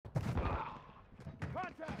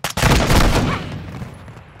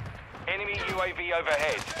Enemy UAV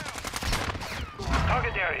overhead.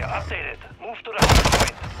 Target area updated. Move to the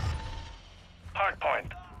hardpoint.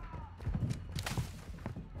 Hardpoint.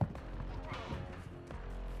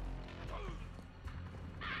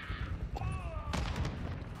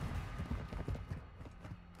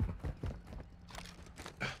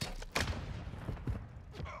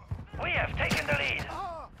 We have taken the lead.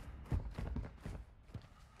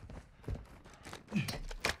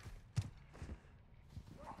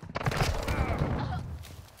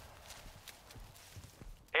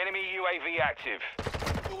 Enemy UAV active.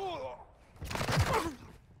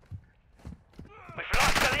 We've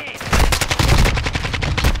lost the lead.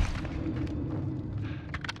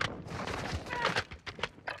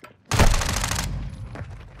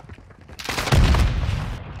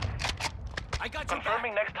 I got you.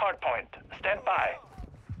 Confirming next hardpoint. Stand by.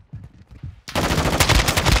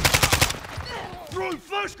 Throwing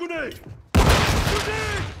flash grenade!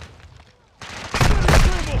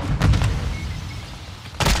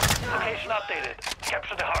 Location updated.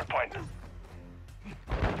 Capture the hardpoint.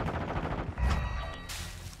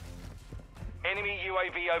 Enemy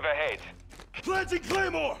UAV overhead. Planting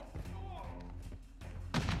Claymore!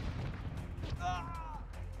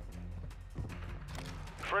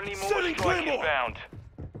 Friendly more Setting strike Claymore! inbound.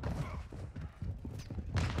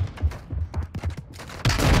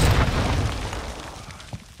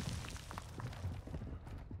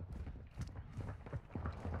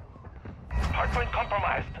 Hardpoint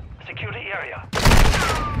compromised. Secure the area.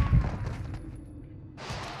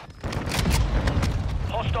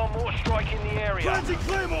 Hostile more strike in the area. Planting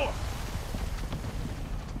Claymore!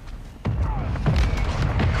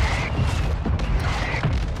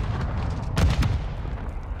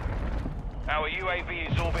 Our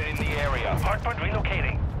UAV is orbiting the area. Hardpoint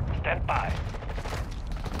relocating. Stand by.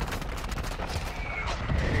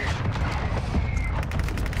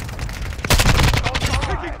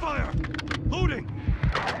 Taking fire! Loading!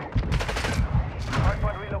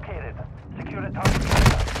 Hardpoint relocated. Secure the target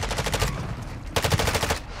area.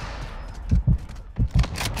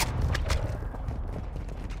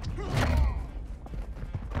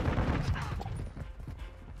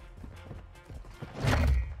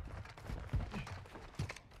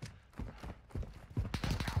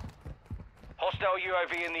 Hostile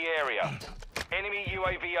UAV in the area. Enemy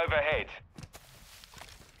UAV overhead.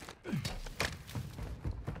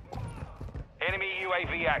 Enemy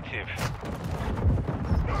UAV active.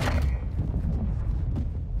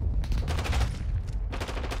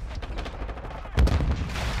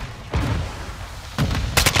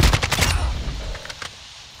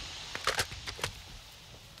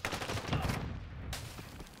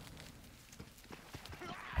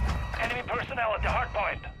 Enemy personnel at the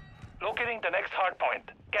hardpoint. Locating the next hardpoint.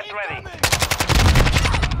 Get ready.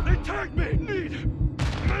 They tagged me! Need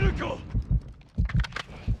medical!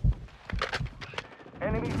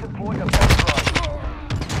 Enemy deployed a best run.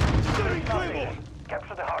 Setting Claymore!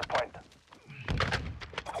 Capture the hardpoint.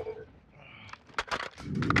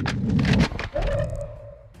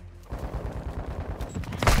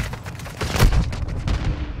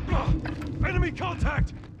 Enemy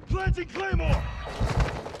contact! Planting Claymore!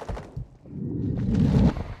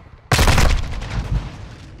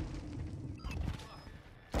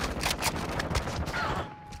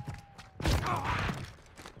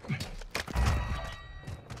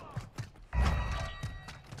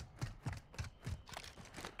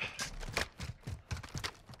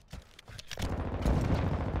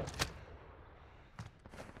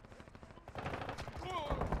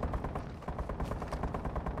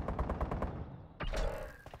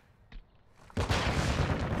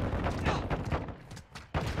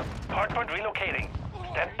 Hardpoint relocating.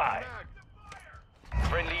 Stand by.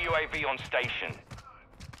 Friendly UAV on station.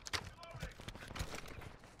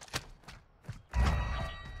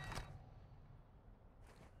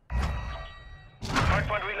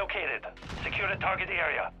 Hardpoint relocated. Secure the target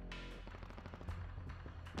area.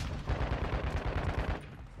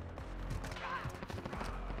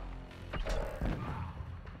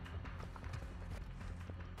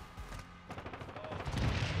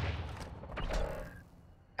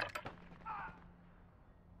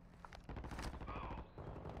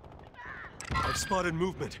 I've spotted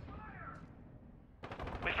movement.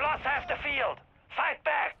 We've lost half the field. Fight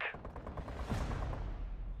back.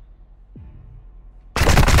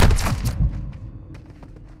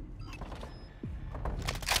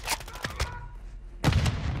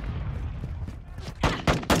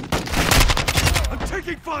 I'm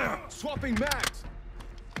taking fire! Swapping mags!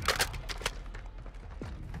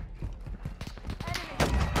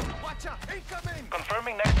 Watch out! Incoming!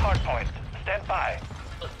 Confirming next hardpoint. Stand by.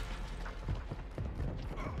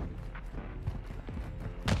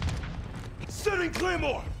 Setting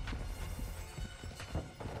Claymore!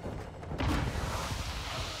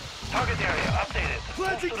 Target area updated.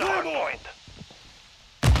 Planting Move to the hard Claymore! point.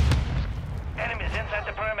 Enemies inside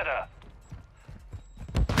the perimeter.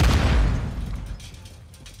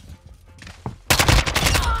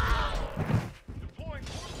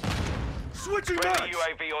 Switching Friendly mags!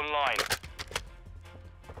 UAV online.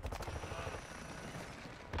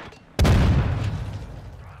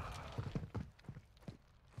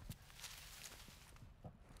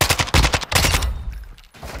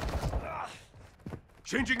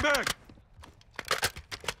 Changing mag!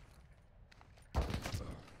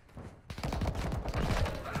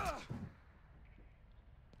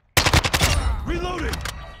 Reloading!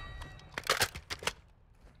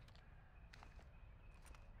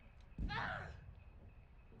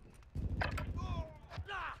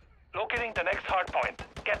 Locating the next hard point.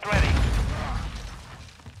 Get ready.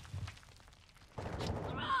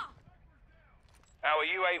 Our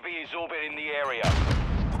UAV is orbiting the area.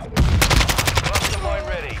 Cluster mine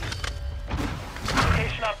ready.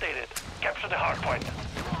 Location updated. Capture the hard point.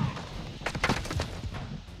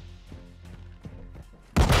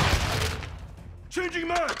 Changing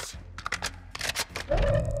mags!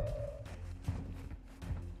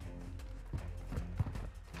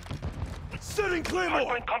 Setting Claymore!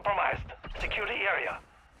 Hardpoint compromised. Secure the area.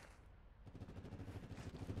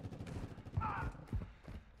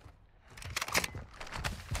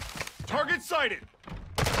 Target sighted!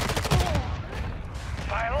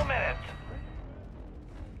 Final minute.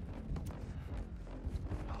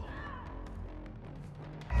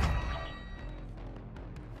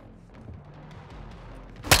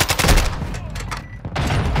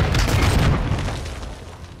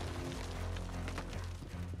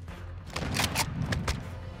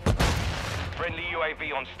 Friendly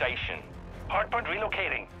UAV on station. Hardpoint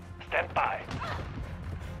relocating. Stand by.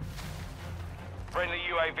 Friendly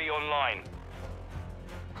UAV online.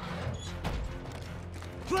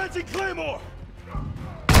 Planting Claymore!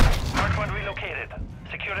 Hardpoint relocated.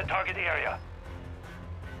 Secure the target area.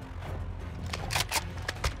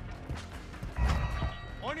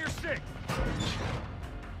 On your stick!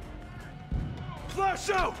 Flash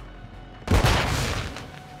out!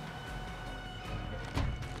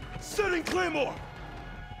 Setting Claymore!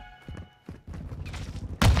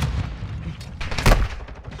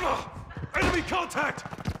 Enemy contact!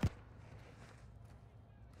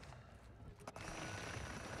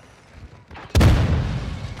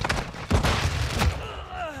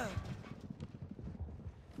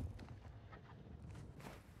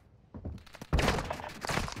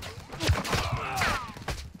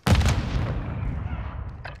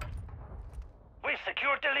 We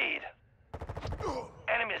secured the lead.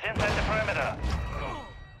 Enemies inside the perimeter.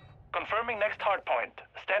 Confirming next hardpoint.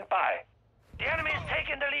 Stand by. The enemy is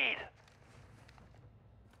taking the lead.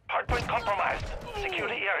 Hardpoint compromised. Secure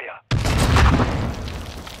the area.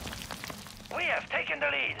 We have taken the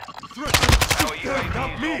lead. Our UAV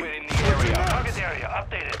Not is me. orbiting the area. Target area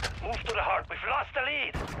updated. Move to the heart. We've lost the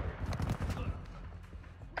lead.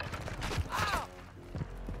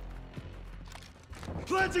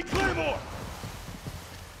 Planting Claymore!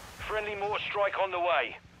 Friendly mortar strike on the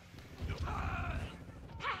way.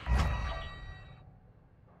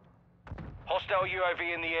 Hostile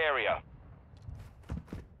UAV in the area.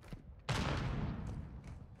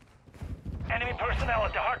 Enemy personnel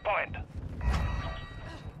at the hardpoint.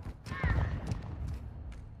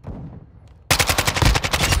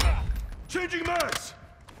 Changing mags!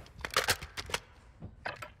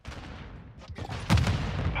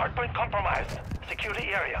 Hardpoint compromised. Secure the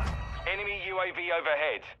area. Enemy UAV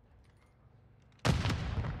overhead.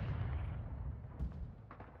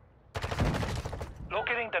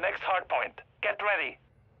 Locating the next hardpoint. Get ready.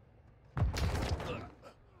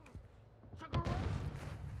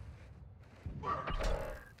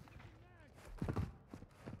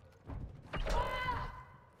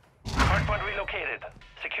 Hardpoint relocated.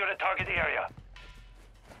 Secure the target area.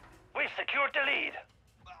 We secured the lead.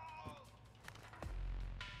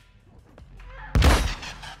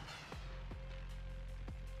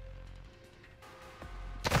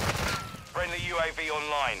 Friendly UAV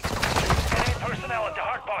online. Enemy personnel at the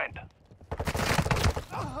hardpoint.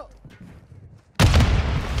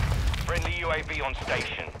 Friendly UAV on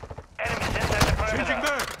station. Enemies inside the perimeter. Changing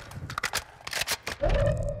mag!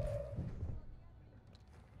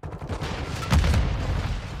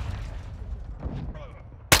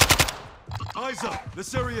 Eyes up!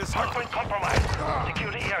 This area is hot! Hardpoint compromised.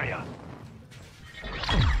 Secure the area.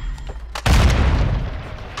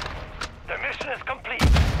 The mission is complete.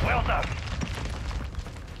 Well done.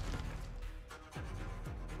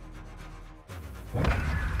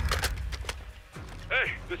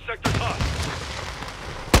 This sector's